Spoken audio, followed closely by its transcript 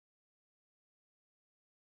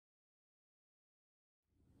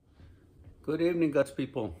Good evening, God's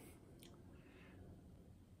people.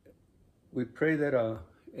 We pray that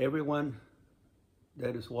everyone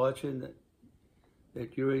that is watching,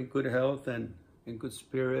 that you're in good health and in good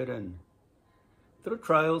spirit and through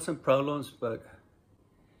trials and problems, but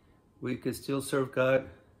we can still serve God.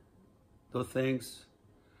 Those things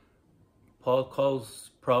Paul calls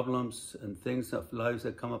problems and things of lives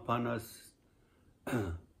that come upon us,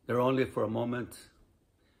 they're only for a moment.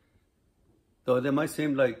 Though they might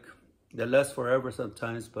seem like they last forever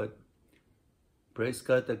sometimes, but praise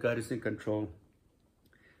God that God is in control.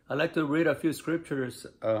 I'd like to read a few scriptures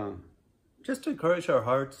just to encourage our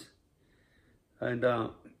hearts. And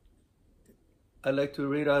I'd like to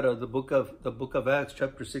read out of the book of Acts,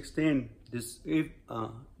 chapter 16, this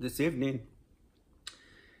evening.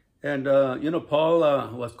 And Paul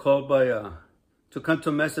was called to come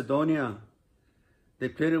to Macedonia. They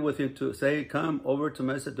pleaded with him to say, "Come over to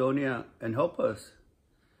Macedonia and help us."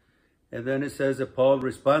 And then it says that Paul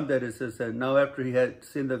responded. It says that now after he had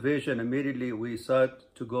seen the vision, immediately we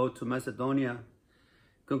sought to go to Macedonia,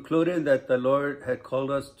 concluding that the Lord had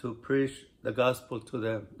called us to preach the gospel to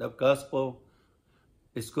them. The gospel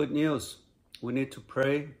is good news. We need to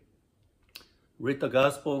pray, read the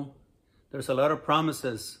gospel. There's a lot of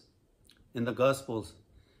promises in the gospels.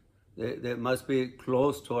 They must be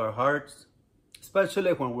close to our hearts,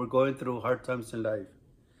 especially when we're going through hard times in life.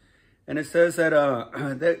 And it says that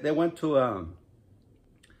they went to,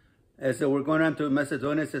 as they were going on to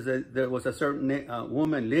Macedonia, it says that there was a certain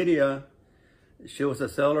woman, Lydia. She was a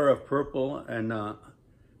seller of purple and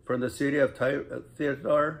from the city of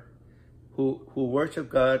Theodore, who worshiped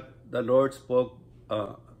God. The Lord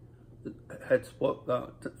had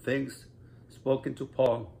things spoken to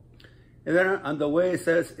Paul. And then on the way, it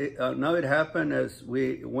says, now it happened as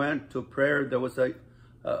we went to prayer, there was a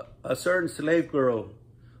certain slave girl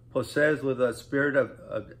possessed with a spirit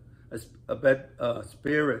a bad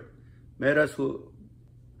spirit, met us, who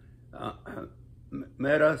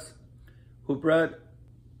brought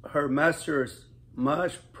her masters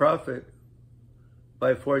much profit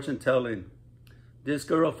by fortune telling. This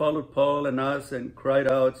girl followed Paul and us and cried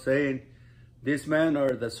out, saying, "These men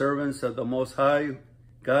are the servants of the Most High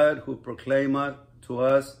God, who proclaim to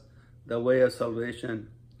us the way of salvation."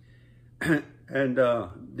 And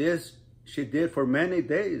this she did for many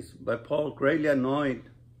days. But Paul, greatly annoyed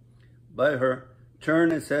by her,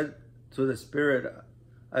 turned and said to the spirit,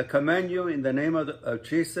 "I command you in the name of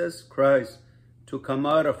Jesus Christ to come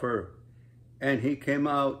out of her." And he came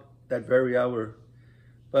out that very hour.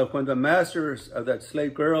 But when the masters of that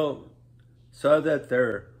slave girl saw that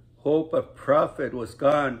their hope of profit was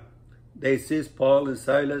gone, they seized Paul and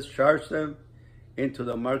Silas, charged them into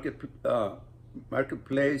the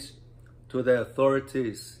marketplace to the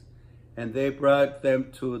authorities. And they brought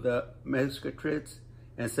them to the magistrates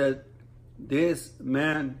and said, "This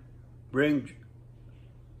man bring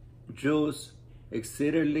Jews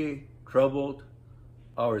exceedingly troubled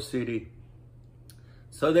our city."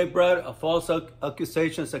 So they brought false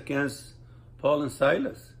accusations against Paul and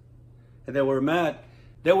Silas. And they were mad.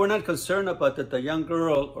 They were not concerned about that the young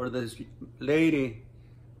girl or this lady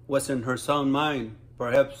was in her sound mind,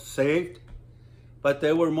 perhaps saved, but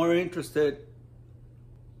they were more interested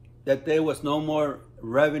that there was no more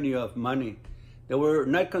revenue of money. They were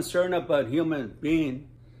not concerned about human being,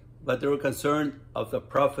 but they were concerned of the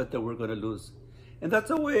profit that we're going to lose. And that's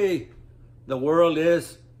the way the world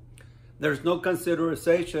is. There's no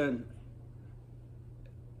consideration.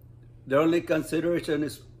 The only consideration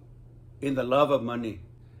is in the love of money,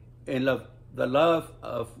 in the love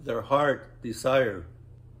of their heart desire.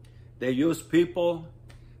 They use people.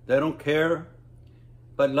 They don't care.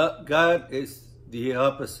 But God is the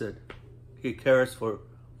opposite. He cares for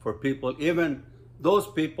people, even those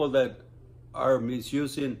people that are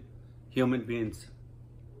misusing human beings.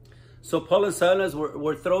 So Paul and Silas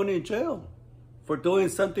were thrown in jail for doing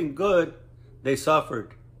something good. They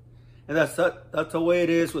suffered. And that's the way it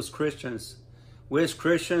is with Christians. We as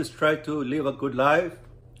Christians try to live a good life,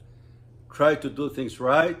 try to do things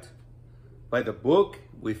right by the book.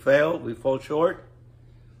 We fail, we fall short.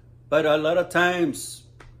 But a lot of times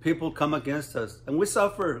people come against us and we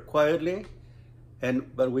suffer quietly,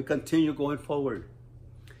 but we continue going forward.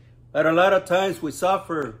 But a lot of times we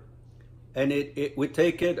suffer and we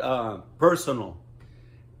take it personal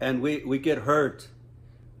and we get hurt.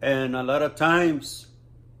 And a lot of times,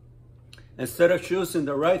 instead of choosing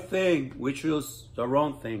the right thing, we choose the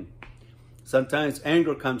wrong thing. Sometimes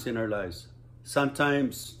anger comes in our lives.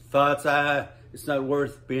 Sometimes thoughts, it's not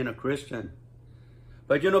worth being a Christian.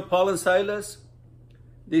 But Paul and Silas,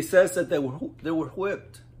 he says that they were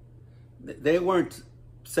whipped. They weren't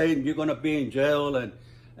saying you're going to be in jail and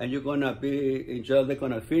and you're going to be in jail. They're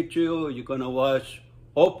going to feed you. You're going to watch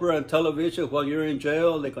Oprah on television while you're in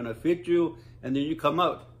jail. They're going to feed you, and then you come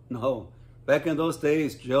out. No. Back in those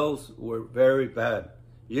days, jails were very bad.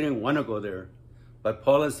 You didn't want to go there. But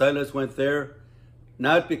Paul and Silas went there,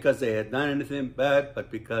 not because they had done anything bad,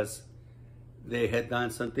 but because they had done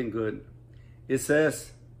something good. It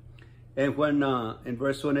says, and when in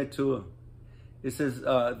verse 22, it says,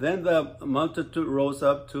 then the multitude rose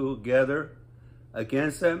up together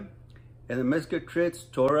against them, and the magistrates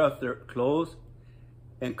tore off their clothes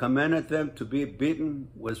and commanded them to be beaten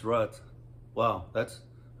with rods. Wow, that's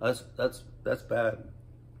bad.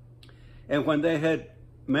 And when they had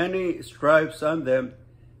many stripes on them,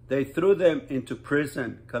 they threw them into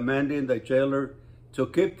prison, commanding the jailer to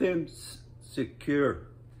keep them secure.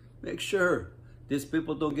 Make sure these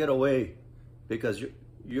people don't get away, because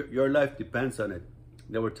your life depends on it,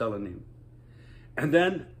 they were telling him. And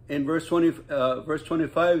then in verse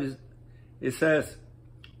 25, it says,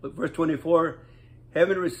 verse 24,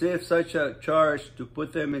 having received such a charge to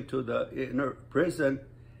put them into the inner prison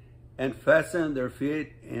and fasten their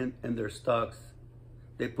feet and their stocks.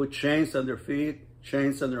 They put chains on their feet,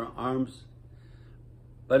 chains on their arms.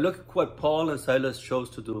 But look at what Paul and Silas chose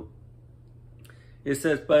to do. It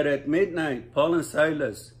says, but at midnight, Paul and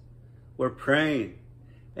Silas were praying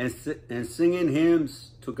and singing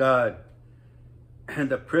hymns to God, and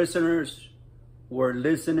the prisoners were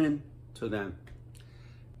listening to them.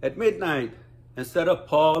 At midnight, instead of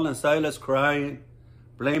Paul and Silas crying,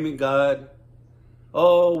 blaming God,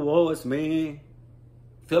 oh, woe is me,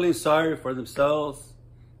 feeling sorry for themselves,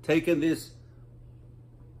 taking this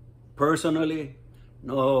personally,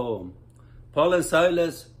 no. Paul and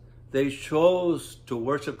Silas, they chose to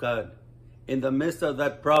worship God in the midst of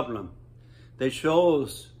that problem. They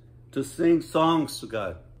chose to sing songs to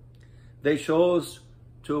God. They chose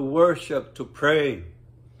to worship, to pray.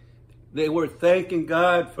 They were thanking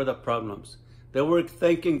God for the problems. They were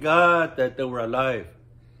thanking God that they were alive.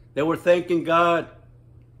 They were thanking God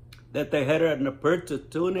that they had an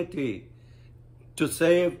opportunity to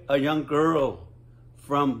save a young girl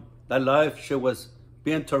from the life she was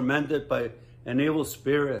being tormented by an evil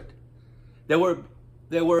spirit. They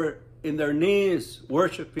were in their knees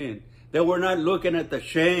worshiping. They were not looking at the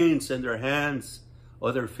chains in their hands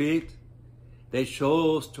or their feet. They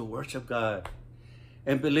chose to worship God.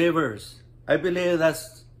 And believers, I believe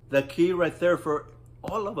that's the key right there for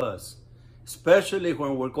all of us, especially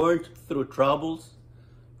when we're going through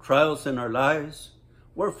trials in our lives.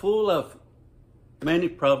 We're full of many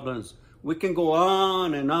problems. We can go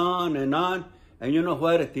on and on and on. And you know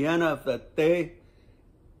what? At the end of the day,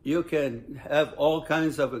 you can have all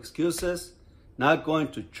kinds of excuses, not going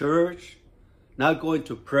to church, not going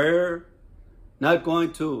to prayer, not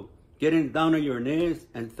going to getting down on your knees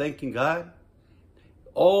and thanking God.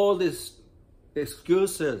 All these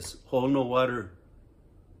excuses hold no water.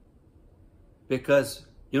 Because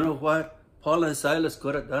you know what? Paul and Silas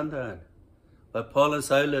could have done that. But Paul and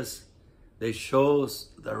Silas, they chose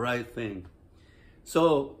the right thing.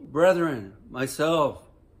 So, brethren, myself,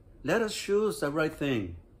 let us choose the right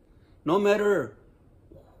thing. No matter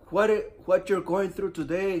what you're going through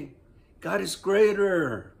today, God is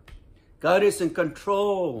greater. God is in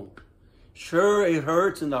control. Sure, it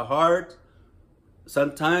hurts in the heart.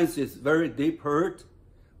 Sometimes it's very deep hurt.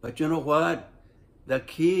 But you know what? The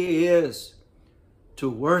key is to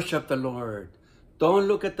worship the Lord. Don't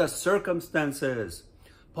look at the circumstances.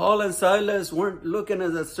 Paul and Silas weren't looking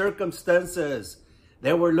at the circumstances.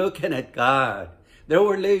 They were looking at God. They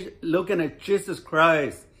were looking at Jesus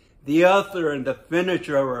Christ, the author and the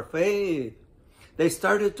finisher of our faith. They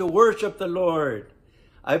started to worship the Lord.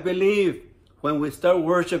 I believe when we start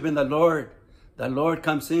worshiping the Lord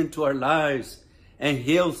comes into our lives and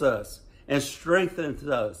heals us and strengthens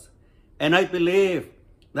us. And I believe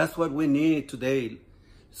that's what we need today.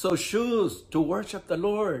 So choose to worship the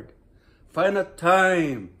Lord. Find a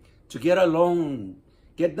time to get alone.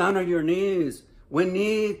 Get down on your knees. We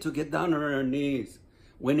need to get down on our knees.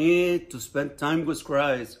 We need to spend time with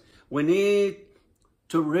Christ. We need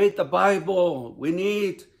to read the Bible. We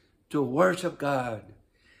need to worship God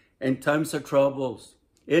in times of troubles.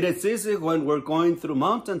 It is easy when we're going through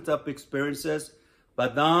mountaintop experiences,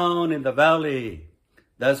 but down in the valley,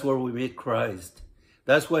 that's where we meet Christ.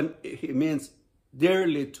 That's when He means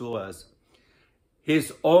dearly to us.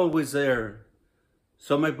 He's always there.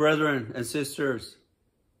 So my brethren and sisters,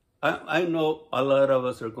 I know a lot of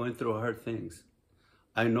us are going through hard things.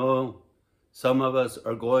 I know some of us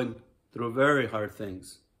are going through very hard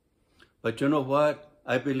things. But you know what?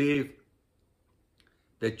 I believe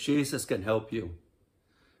that Jesus can help you,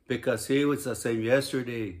 because He was the same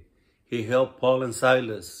yesterday, He helped Paul and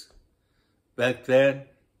Silas back then.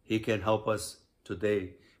 He can help us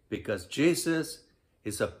today because Jesus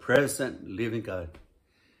is a present living God.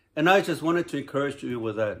 And I just wanted to encourage you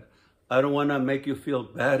with that. I don't want to make you feel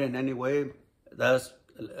bad in any way. That's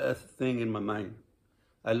a thing in my mind.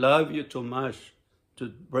 I love you too much to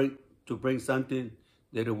bring something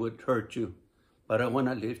that it would hurt you. But I want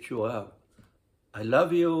to lift you up. I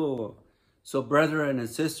love you. So brethren and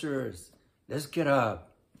sisters, let's get up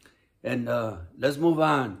and let's move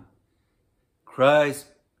on. Christ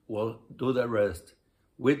will do the rest.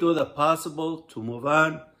 We do the possible to move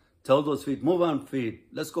on. Tell those feet, move on feet.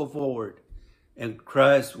 Let's go forward. And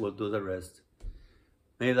Christ will do the rest.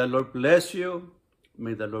 May the Lord bless you.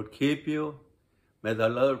 May the Lord keep you. May the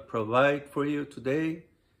Lord provide for you today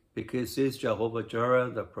because He's Jehovah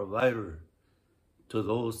Jireh, the provider to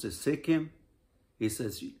those that seek Him. He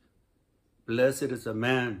says, blessed is a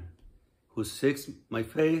man who seeks my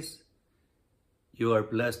face. You are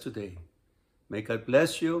blessed today. May God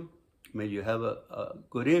bless you. May you have a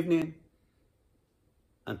good evening.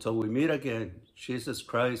 Until we meet again, Jesus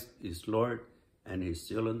Christ is Lord and He's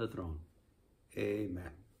still on the throne.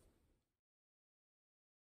 Amen.